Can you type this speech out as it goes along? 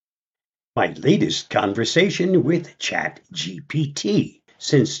My latest conversation with ChatGPT.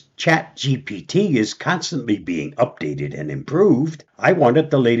 Since ChatGPT is constantly being updated and improved, I wanted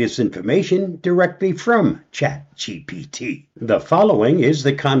the latest information directly from ChatGPT. The following is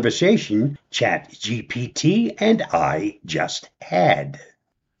the conversation ChatGPT and I just had.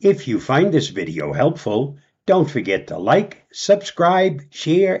 If you find this video helpful, don't forget to like, subscribe,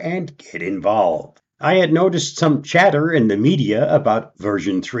 share, and get involved. I had noticed some chatter in the media about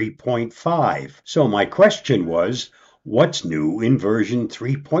version 3.5, so my question was, what's new in version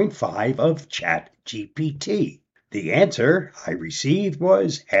 3.5 of ChatGPT? The answer I received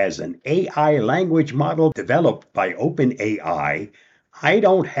was, as an AI language model developed by OpenAI, I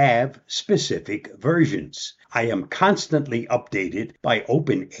don't have specific versions. I am constantly updated by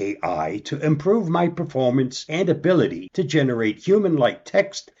OpenAI to improve my performance and ability to generate human-like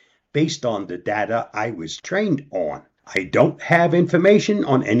text based on the data I was trained on. I don't have information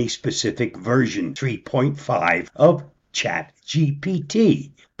on any specific version 3.5 of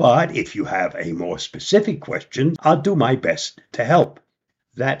ChatGPT, but if you have a more specific question, I'll do my best to help.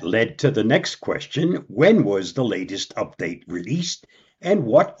 That led to the next question: when was the latest update released, and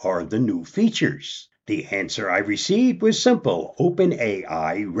what are the new features? The answer I received was simple.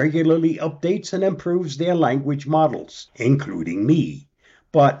 OpenAI regularly updates and improves their language models, including me,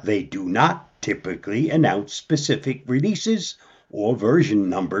 but they do not typically announce specific releases or version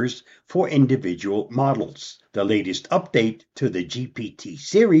numbers for individual models. The latest update to the GPT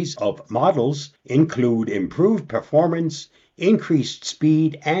series of models include improved performance, increased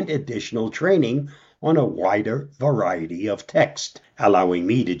speed, and additional training on a wider variety of text, allowing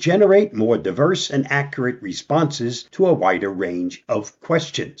me to generate more diverse and accurate responses to a wider range of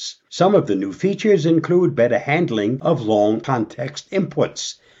questions. Some of the new features include better handling of long context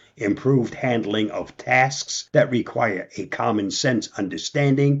inputs, improved handling of tasks that require a common sense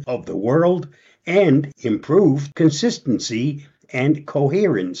understanding of the world, and improved consistency and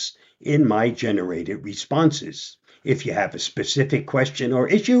coherence in my generated responses. If you have a specific question or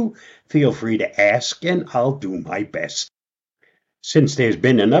issue, feel free to ask and I'll do my best. Since there's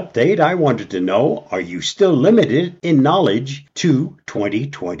been an update, I wanted to know, are you still limited in knowledge to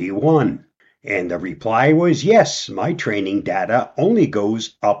 2021? And the reply was yes, my training data only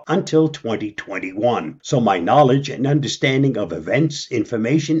goes up until 2021. So my knowledge and understanding of events,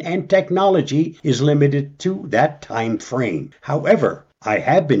 information, and technology is limited to that time frame. However, I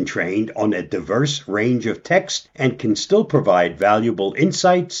have been trained on a diverse range of text and can still provide valuable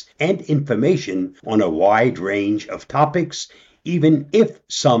insights and information on a wide range of topics, even if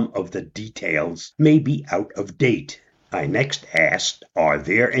some of the details may be out of date. I next asked, are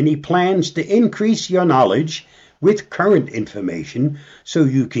there any plans to increase your knowledge with current information so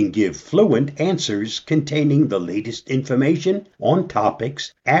you can give fluent answers containing the latest information on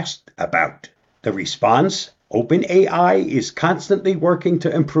topics asked about? The response: OpenAI is constantly working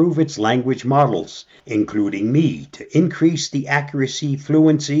to improve its language models, including me, to increase the accuracy,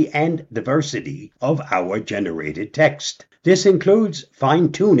 fluency, and diversity of our generated text. This includes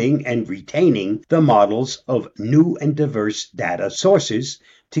fine-tuning and retaining the models of new and diverse data sources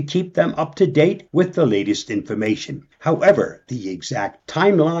to keep them up to date with the latest information. However, the exact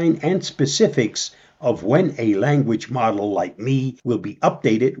timeline and specifics of when a language model like me will be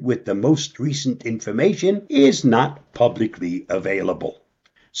updated with the most recent information is not publicly available.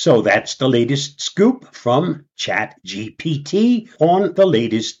 So that's the latest scoop from ChatGPT on the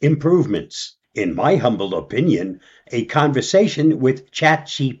latest improvements. In my humble opinion, a conversation with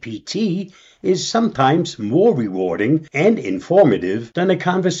ChatGPT is sometimes more rewarding and informative than a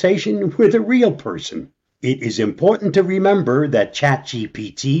conversation with a real person. It is important to remember that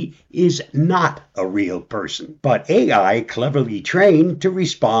ChatGPT is not a real person, but AI cleverly trained to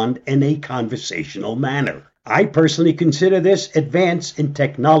respond in a conversational manner. I personally consider this advance in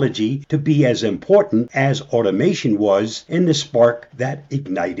technology to be as important as automation was in the spark that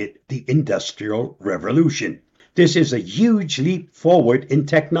ignited the Industrial Revolution. This is a huge leap forward in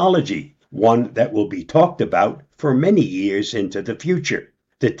technology, one that will be talked about for many years into the future.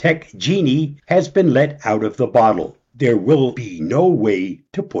 The tech genie has been let out of the bottle. There will be no way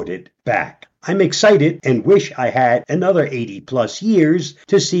to put it back. I'm excited and wish I had another 80 plus years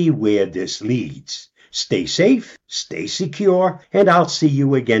to see where this leads. Stay safe, stay secure, and I'll see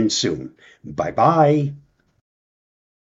you again soon. Bye-bye.